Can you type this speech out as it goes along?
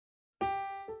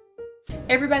Hey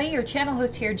everybody, your channel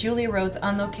host here, Julia Rhodes,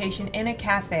 on location in a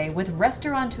cafe with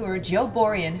restaurateur Joe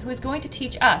Borian, who is going to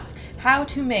teach us how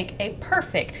to make a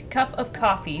perfect cup of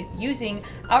coffee using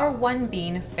our one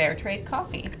bean fair trade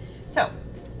coffee. So,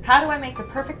 how do I make the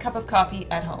perfect cup of coffee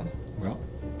at home? Well,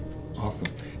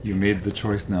 awesome. You made the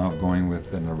choice now of going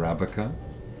with an Arabica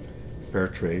fair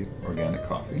trade organic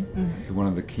coffee. One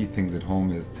of the key things at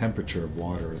home is temperature of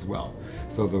water as well.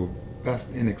 So the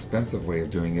best inexpensive way of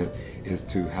doing it is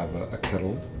to have a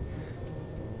kettle,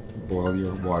 boil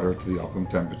your water to the optimum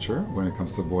temperature. When it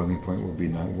comes to a boiling point, it will be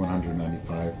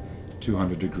 195,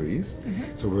 200 degrees.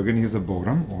 So we're going to use a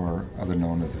bodum, or other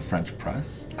known as a French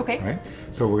press. Okay. Right?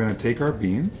 So we're going to take our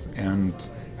beans, and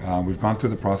we've gone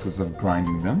through the process of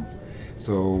grinding them.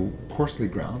 So coarsely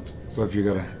ground. So if you've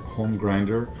got a home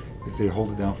grinder, they say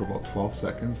hold it down for about 12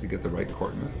 seconds to get the right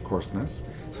coarseness.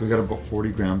 So we got about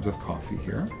 40 grams of coffee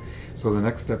here. So the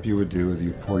next step you would do is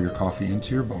you pour your coffee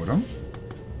into your bodum.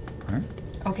 Right?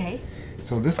 Okay.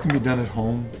 So this can be done at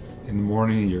home in the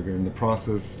morning. You're in the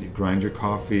process, you grind your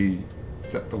coffee,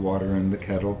 set the water in the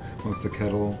kettle. Once the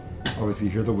kettle, obviously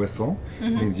you hear the whistle,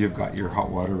 means you've got your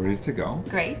hot water ready to go.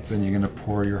 Great. So then you're going to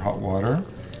pour your hot water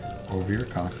over your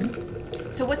coffee.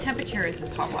 So what temperature is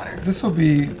this hot water? This will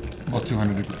be about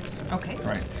 200 degrees. Okay.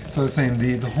 Right. So I was saying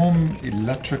the home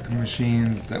electric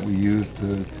machines that we use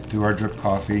to do our drip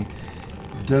coffee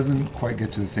doesn't quite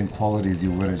get to the same quality as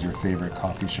you would as your favorite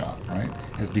coffee shop, right?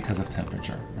 It's because of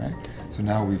temperature, right? So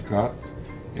now we've got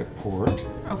it poured.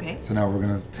 Okay. So now we're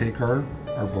going to take our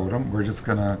bodum. We're just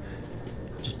going to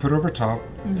put it over top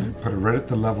and put it right at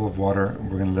the level of water,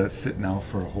 and we're going to let it sit now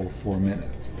for a whole 4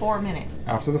 minutes. 4 minutes.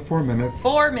 After the 4 minutes...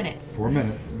 4 minutes. 4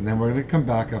 minutes. And then we're going to come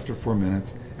back after 4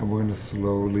 minutes, and we're going to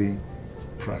slowly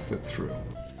press it through.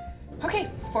 Okay,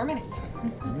 4 minutes. Our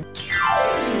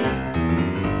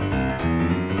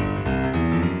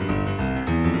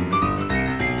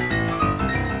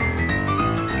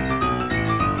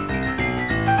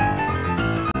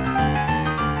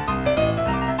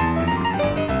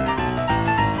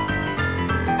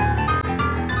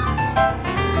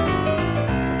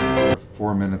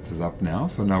 4 minutes is up now,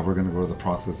 so now we're going to go to the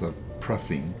process of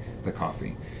pressing the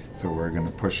coffee. So we're going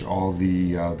to push all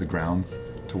the grounds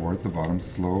towards the bottom.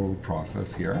 Slow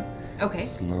process here. Okay.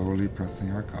 Slowly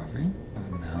pressing our coffee.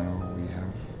 And now we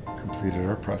have completed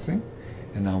our pressing,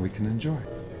 and now we can enjoy.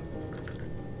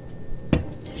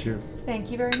 Cheers.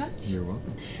 Thank you very much. You're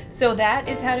welcome. So that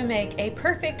is how to make a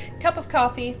perfect cup of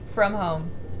coffee from home.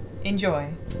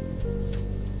 Enjoy.